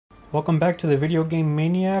Welcome back to the Video Game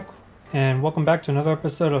Maniac, and welcome back to another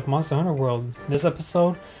episode of Monster Hunter World. This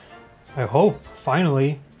episode, I hope,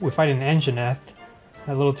 finally, we fight an Anjanath.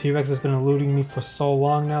 That little T-Rex has been eluding me for so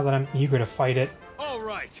long now that I'm eager to fight it.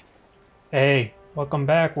 Alright! Hey, welcome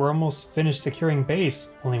back. We're almost finished securing base.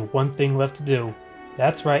 Only one thing left to do.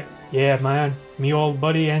 That's right. Yeah, man. Me old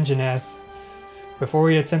buddy Anjanath. Before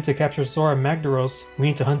we attempt to capture Zora Magdaros, we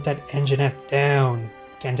need to hunt that Anjanath down.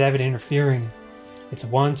 Can't have it interfering. It's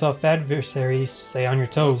one tough adversary, so stay on your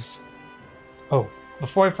toes. Oh,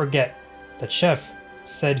 before I forget, the chef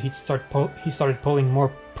said he started pulling more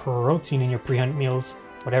protein in your pre-hunt meals,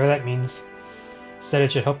 whatever that means. Said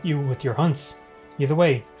it should help you with your hunts. Either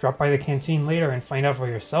way, drop by the canteen later and find out for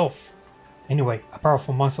yourself. Anyway, a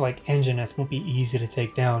powerful monster like Anjanath won't be easy to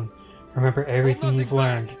take down. Remember everything you've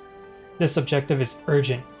learned. This objective is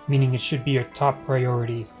urgent, meaning it should be your top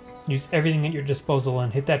priority. Use everything at your disposal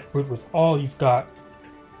and hit that brute with all you've got.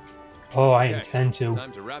 Oh, I intend to.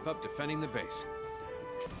 Time to wrap up defending the base.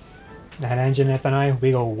 That Anjanath and I,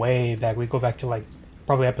 we go way back. We go back to like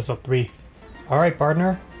probably episode 3. Alright,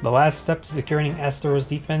 partner. The last step to securing Astaro's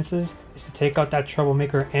defenses is to take out that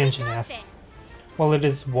troublemaker Anjanath. While it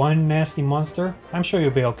is one nasty monster, I'm sure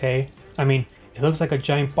you'll be okay. I mean, it looks like a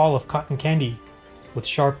giant ball of cotton candy with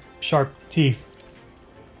sharp teeth.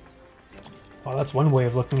 Oh, that's one way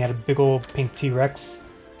of looking at a big old pink T-Rex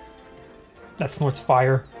that snorts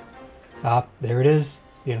fire. Ah, there it is,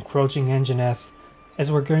 the encroaching Anjanath.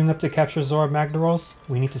 As we're gearing up to capture Zora Magdaros,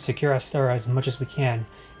 we need to secure Astera as much as we can.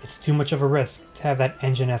 It's too much of a risk to have that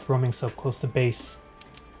Anjanath roaming so close to base.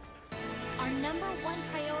 Our number one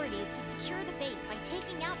priority is to secure the base by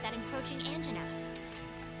taking out that encroaching Anjanath.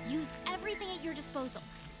 Use everything at your disposal.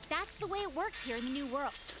 That's the way it works here in the New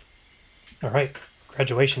World. Alright,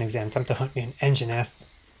 graduation exam, time to hunt me an Anjanath.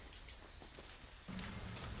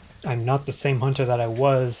 I'm not the same hunter that I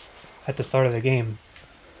was at the start of the game.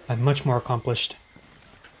 I'm much more accomplished.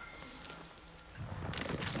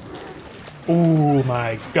 Oh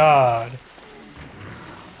my god.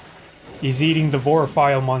 He's eating the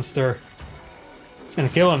Vorophile monster. It's gonna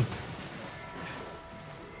kill him.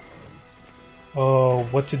 Oh,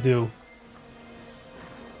 what to do?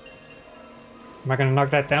 Am I gonna knock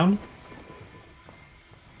that down?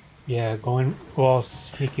 Yeah, go all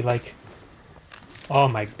sneaky like. Oh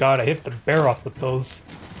my god, I hit the Baroth with those.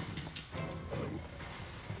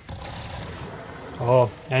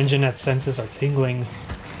 Oh, Anjanath senses are tingling.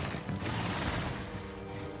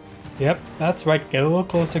 Yep, that's right. Get a little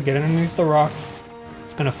closer, get underneath the rocks.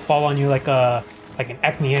 It's gonna fall on you like an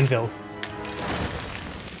Acme anvil.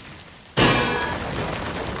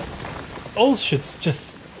 Those should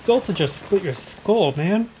just split your skull,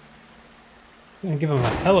 man. I'm gonna give him a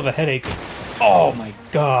hell of a headache. Oh my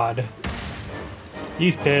god.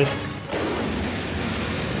 He's pissed.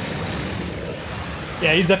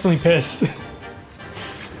 Yeah, he's definitely pissed.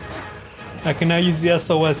 I can now use the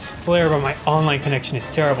SOS flare, but my online connection is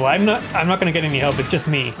terrible. I'm not gonna get any help, it's just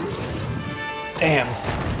me. Damn.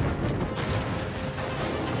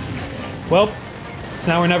 Well, it's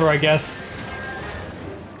now or never, I guess.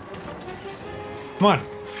 Come on.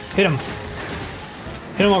 Hit him.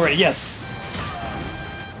 Hit him already, yes.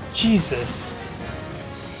 Jesus.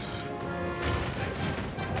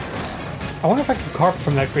 I wonder if I can carp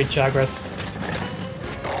from that great Jagras.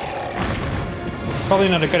 Probably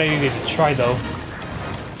not a good idea to try, though.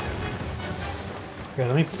 Here,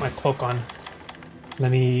 let me put my cloak on.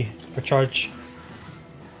 Let me recharge.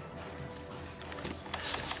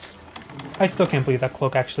 I still can't believe that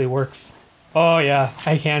cloak actually works. Oh yeah,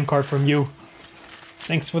 I can carp from you.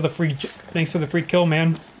 Thanks for the free kill,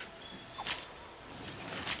 man.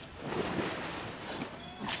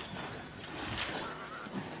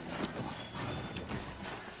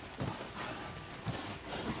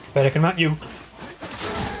 Bet I can mount you.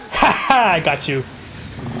 Ha! I got you.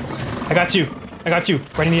 I got you. I got you.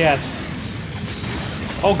 Right in the ass.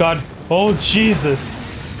 Oh god. Oh Jesus.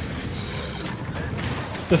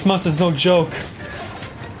 This monster's no joke.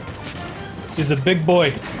 He's a big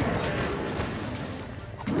boy.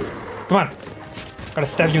 Come on. Gotta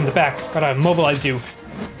stab you in the back. Gotta immobilize you.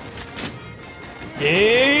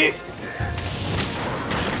 Yeah.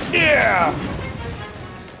 Yeah.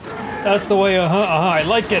 That's the way. I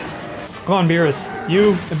like it. Come on, Beerus.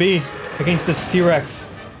 You and me against this T-Rex.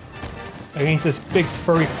 Against this big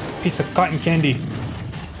furry piece of cotton candy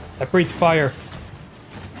that breathes fire.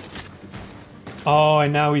 Oh,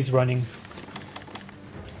 and now he's running.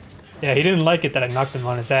 Yeah, he didn't like it that I knocked him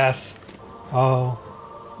on his ass. Oh,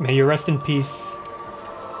 may you rest in peace.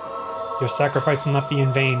 Your sacrifice will not be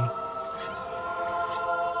in vain.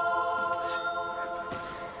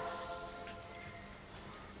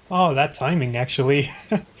 Oh, that timing, actually.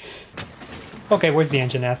 Okay, where's the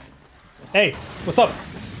Anjanath? Hey, what's up?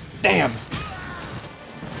 Damn!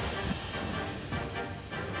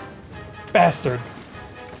 Bastard!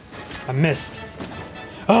 I missed.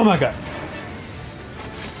 Oh my god!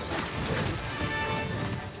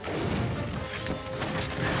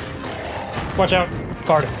 Watch out!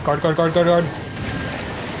 Guard! Guard, guard, guard, guard, guard!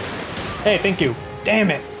 Hey, thank you!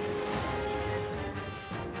 Damn it!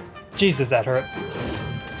 Jesus, that hurt.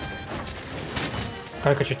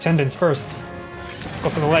 Gotta cut your tendons first. Go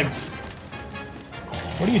for the legs.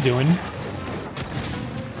 What are you doing?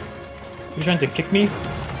 You trying to kick me?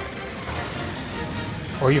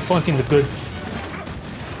 Or are you flaunting the goods?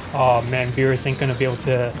 Oh man, Beerus ain't gonna be able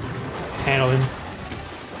to handle him.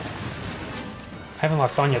 I haven't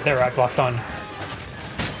locked on yet. There, I've locked on.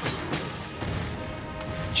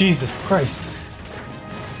 Jesus Christ.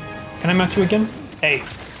 Can I mount you again? Hey,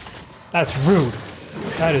 that's rude.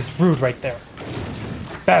 That is rude right there.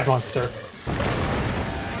 Bad monster.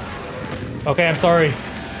 Okay, I'm sorry.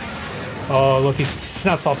 Oh, look, his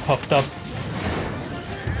snout's all puffed up.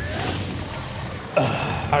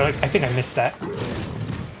 I think I missed that.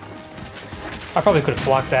 I probably could have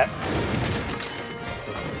blocked that.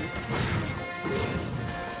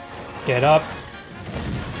 Get up.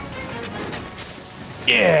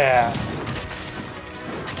 Yeah!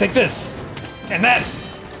 Take this! And that!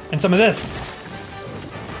 And some of this!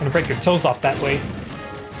 I'm gonna break your toes off that way.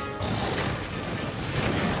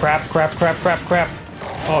 Crap, crap, crap, crap, crap.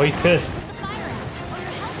 Oh, he's pissed.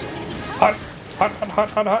 Hot, hot, hot, hot,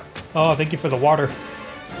 hot, hot. Oh, thank you for the water.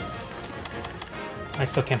 I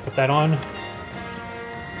still can't put that on.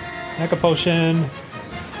 Mecha potion.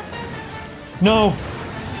 No!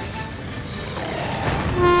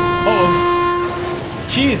 Uh-oh.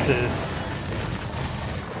 Jesus.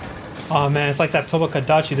 Oh man, it's like that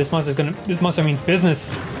Tobakadachi. This monster means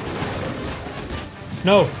business.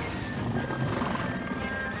 No.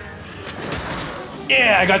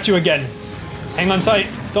 Yeah, I got you again. Hang on tight.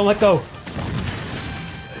 Don't let go.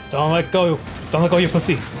 Don't let go. Don't let go, you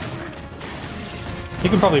pussy. You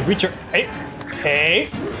can probably reach her. Hey. Hey.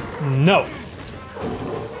 No.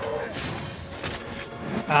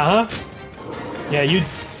 Uh-huh. Yeah, you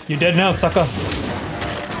dead now, sucker.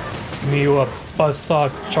 Give me a buzzsaw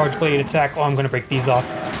charge blade attack. Oh, I'm gonna break these off.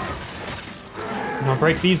 I'm gonna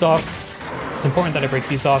break these off. It's important that I break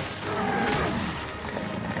these off.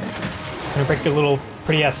 I'm gonna break your little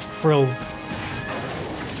pretty ass frills.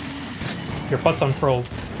 Your butt's unfurled.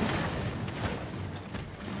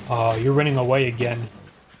 Oh, you're running away again.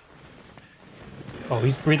 Oh,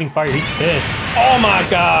 he's breathing fire. He's pissed. Oh my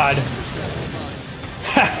god!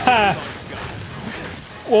 Haha!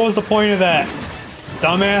 What was the point of that?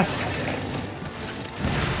 Dumbass?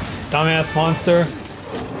 Dumbass monster?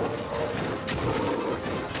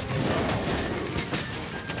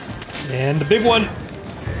 And the big one!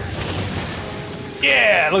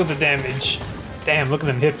 Yeah! Look at the damage. Damn, look at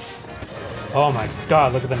them hips. Oh my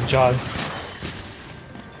god, look at them jaws.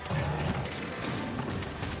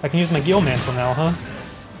 I can use my Gil Mantle now, huh?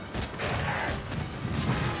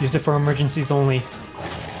 Use it for emergencies only.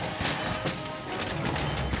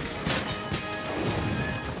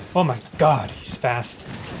 Oh my god, he's fast.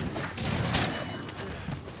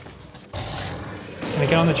 Can I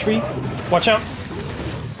get on the tree? Watch out!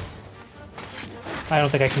 I don't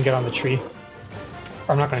think I can get on the tree.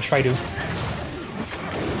 Or I'm not gonna try to.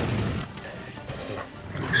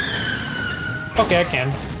 Okay, I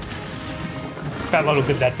can. Fat little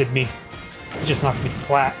good that did me. It just knocked me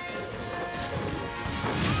flat.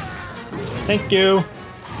 Thank you!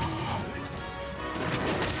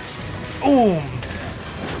 Boom!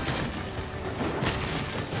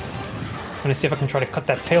 I'm gonna see if I can try to cut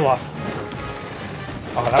that tail off.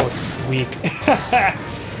 Oh, that was weak.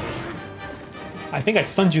 I think I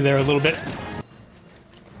stunned you there a little bit.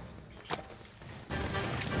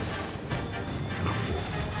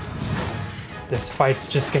 This fight's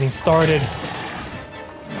just getting started.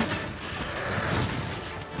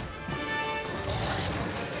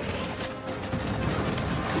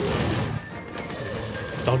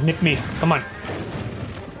 Don't nick me. Come on.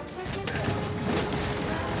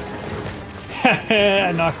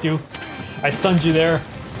 I knocked you. I stunned you there.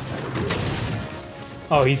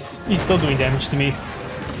 Oh, he's still doing damage to me.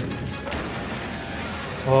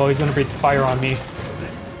 Oh, he's gonna breathe fire on me.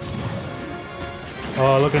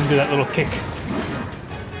 Oh, look at him do that little kick.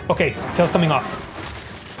 Okay, tail's coming off.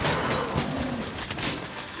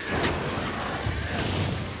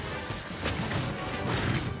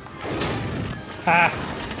 Ah!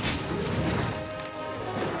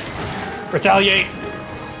 Retaliate!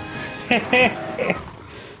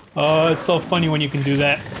 Oh, it's so funny when you can do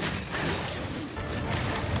that.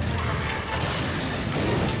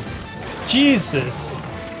 Jesus!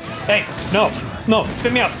 Hey, no, no,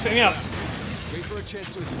 spit me out, spit me out! Wait for a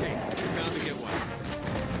chance to escape. You're bound to get one.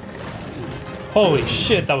 Holy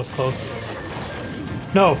shit, that was close.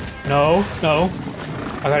 No, no, no.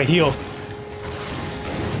 I gotta heal.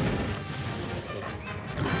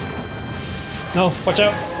 No, watch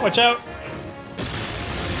out, watch out!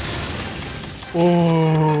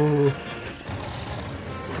 Ooh.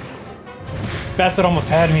 Bastard almost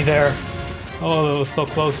had me there. Oh, that was so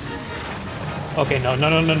close. Okay, no, no,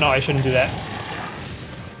 no, no, no, I shouldn't do that.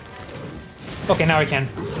 Okay, now I can.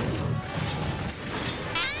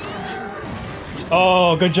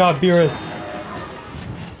 Oh, good job, Beerus.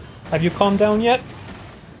 Have you calmed down yet?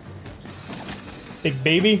 Big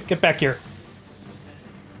baby, get back here.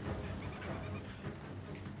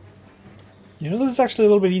 You know, this is actually a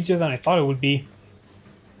little bit easier than I thought it would be.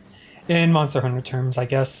 In Monster Hunter terms, I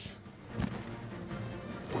guess.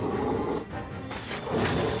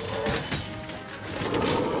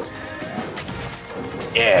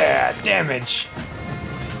 Yeah, damage!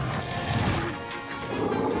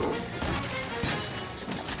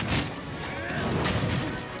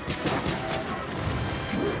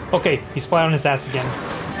 Okay, he's flat on his ass again.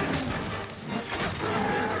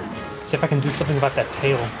 See if I can do something about that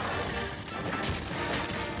tail.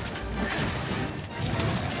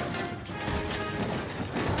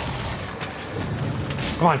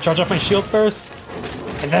 Come on, charge up my shield first,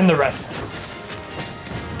 and then the rest.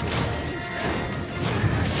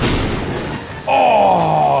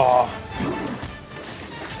 Oh!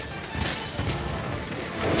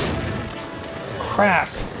 Crap.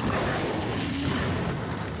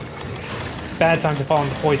 Bad time to fall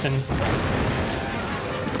into poison.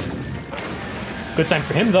 Good time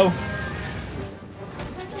for him, though.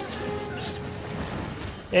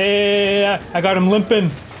 Yeah, I got him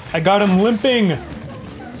limping. I got him limping.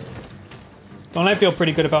 Don't I feel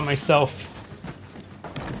pretty good about myself?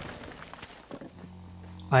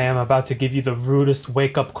 I am about to give you the rudest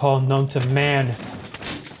wake-up call known to man.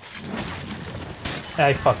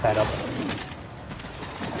 I fucked that up.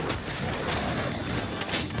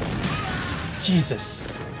 Jesus.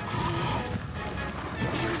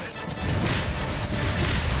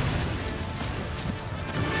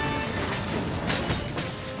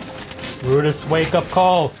 Rudest wake-up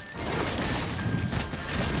call.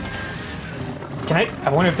 Can I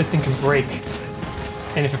wonder if this thing can break.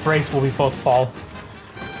 And if it breaks, will we both fall?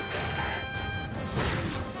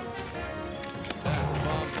 That's a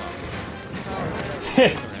bomb.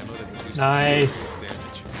 Nice.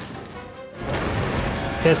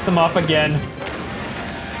 Pissed them off again.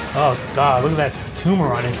 Oh god, look at that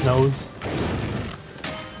tumor on his nose.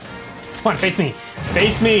 Come on, face me!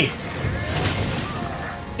 Face me!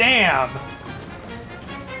 Damn!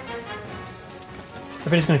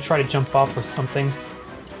 Everybody's gonna try to jump off or something.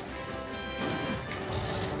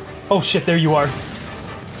 Oh shit, there you are.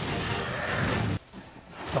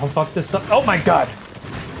 Don't fuck this up. Oh my god!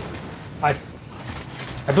 I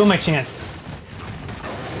blew my chance.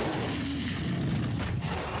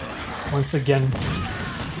 Once again.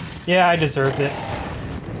 Yeah, I deserved it.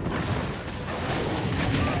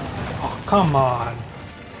 Oh, come on.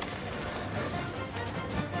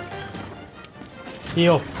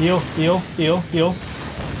 Heal, heal, heal, heal, heal.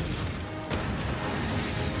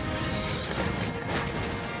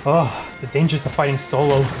 Oh, the dangers of fighting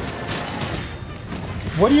solo.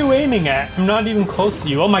 What are you aiming at? I'm not even close to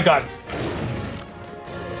you. Oh my god.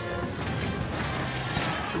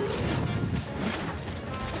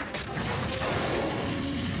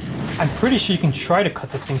 I'm pretty sure you can try to cut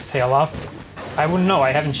this thing's tail off. I wouldn't know, I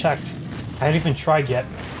haven't checked. I haven't even tried yet.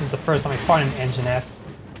 This is the first time I fought an Anjanath.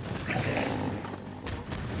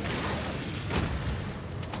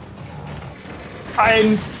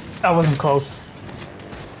 I wasn't close.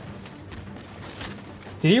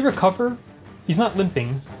 Did he recover? He's not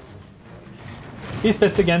limping. He's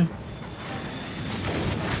pissed again.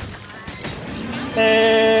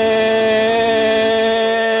 Hey,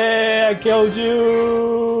 I killed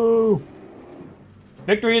you!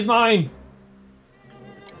 Victory is mine!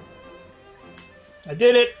 I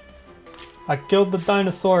did it! I killed the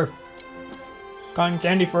dinosaur. Cotton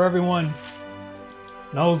candy for everyone.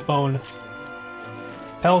 Nose bone.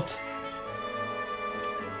 Pelt.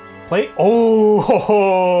 Plate?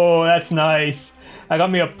 Oh, that's nice. I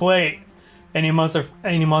got me a plate. Any Monster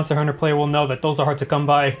Hunter player will know that those are hard to come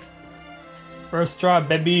by. First try,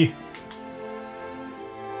 baby.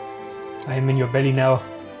 I am in your belly now.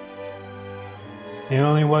 It's the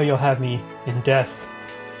only way you'll have me, in death.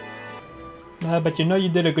 But you know you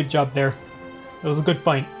did a good job there. It was a good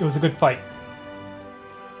fight. It was a good fight.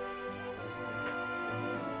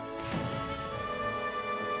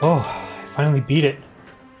 Oh, I finally beat it.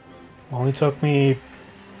 Only took me,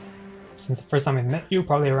 since the first time I met you,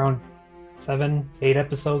 probably around 7, 8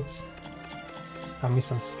 episodes. Got me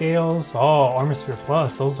some scales. Oh, Armor Sphere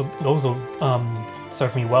Plus. Those will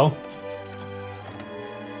serve me well.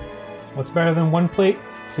 What's better than 1 plate?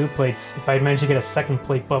 2 plates. If I manage to get a 2nd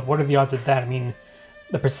plate, but what are the odds of that? I mean,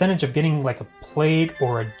 the percentage of getting like a plate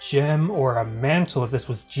or a gem or a mantle if this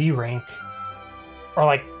was G rank are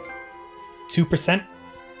like 2%,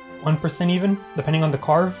 1% even, depending on the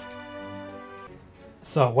carve.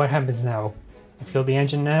 So what happens now? I kill the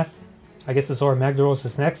Anjanath. I guess the Zora Magdaros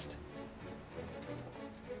is next.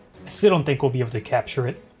 I still don't think we'll be able to capture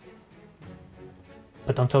it.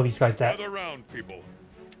 But don't tell these guys that. Gather round, people.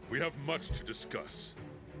 We have much to discuss.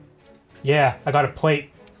 Yeah, I got a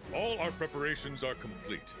plate. All our preparations are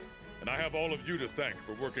complete, and I have all of you to thank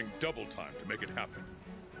for working double time to make it happen.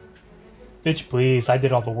 Bitch, please, I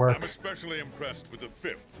did all the work. I'm especially impressed with the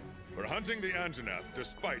 5th for hunting the Anjanath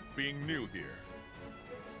despite being new here.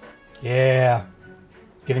 Yeah,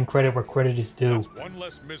 giving credit where credit is due. That's one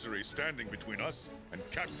less misery standing between us and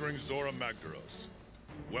capturing Zora Magdaros.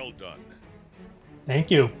 Well done.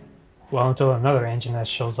 Thank you. Well, until another Anjanath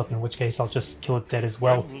shows up, in which case I'll just kill it dead as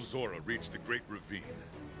well. When will Zora reach the Great Ravine?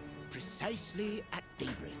 Precisely at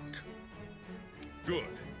daybreak. Good.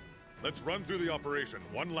 Let's run through the operation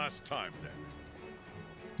one last time, then.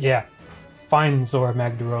 Yeah. Find Zora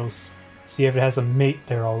Magdaros. See if it has a mate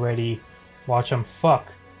there already. Watch him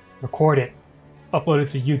fuck. Record it. Upload it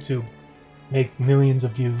to YouTube. Make millions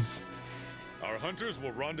of views. Our hunters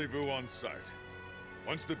will rendezvous on site.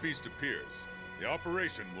 Once the beast appears, the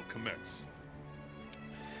operation will commence.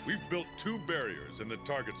 We've built 2 barriers in the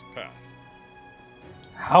target's path.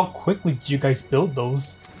 How quickly did you guys build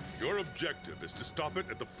those? Your objective is to stop it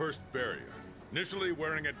at the first barrier, initially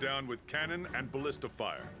wearing it down with cannon and ballista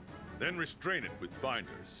fire, then restrain it with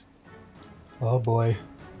binders. Oh boy.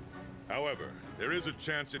 However, there is a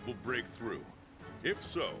chance it will break through. If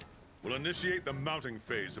so, we'll initiate the mounting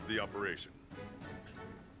phase of the operation.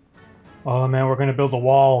 Oh man, we're gonna build a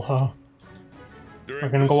wall, huh? During We're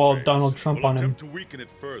gonna this go all phase, Donald Trump we'll on him. attempt to weaken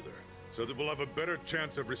it further, so that we'll have a better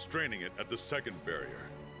chance of restraining it at the second barrier.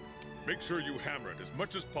 Make sure you hammer it as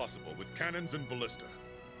much as possible with cannons and ballista.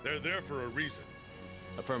 They're there for a reason.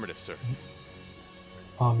 Affirmative, sir.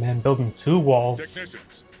 Oh man, building 2 walls.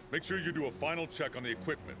 Technicians, make sure you do a final check on the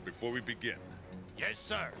equipment before we begin. Yes,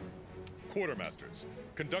 sir. Quartermasters,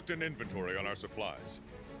 conduct an inventory on our supplies.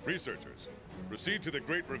 Researchers, proceed to the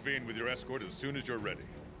Great Ravine with your escort as soon as you're ready.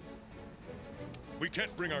 We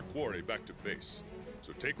can't bring our quarry back to base,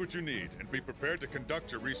 so take what you need and be prepared to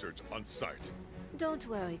conduct your research on site. Don't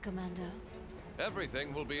worry, Commander.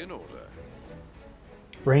 Everything will be in order.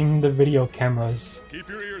 Bring the video cameras. Keep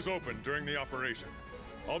your ears open during the operation.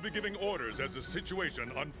 I'll be giving orders as the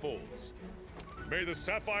situation unfolds. May the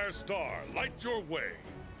Sapphire Star light your way.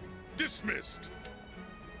 Dismissed.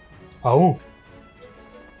 Oh.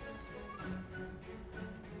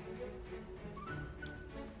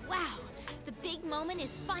 Wow, the big moment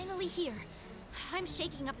is finally here. I'm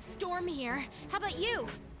shaking up a storm here. How about you?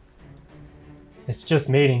 It's just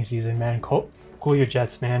mating season, man. Cool your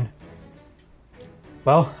jets, man.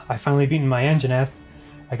 Well, I finally beaten my Anjanath.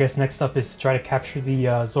 I guess next up is to try to capture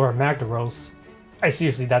the Zora Magdaros. I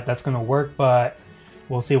seriously doubt that's gonna work, but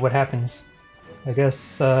we'll see what happens. I guess,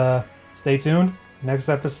 stay tuned. Next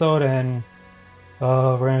episode, and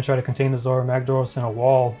we're gonna try to contain the Zora Magdaros in a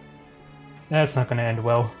wall. That's not gonna end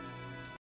well.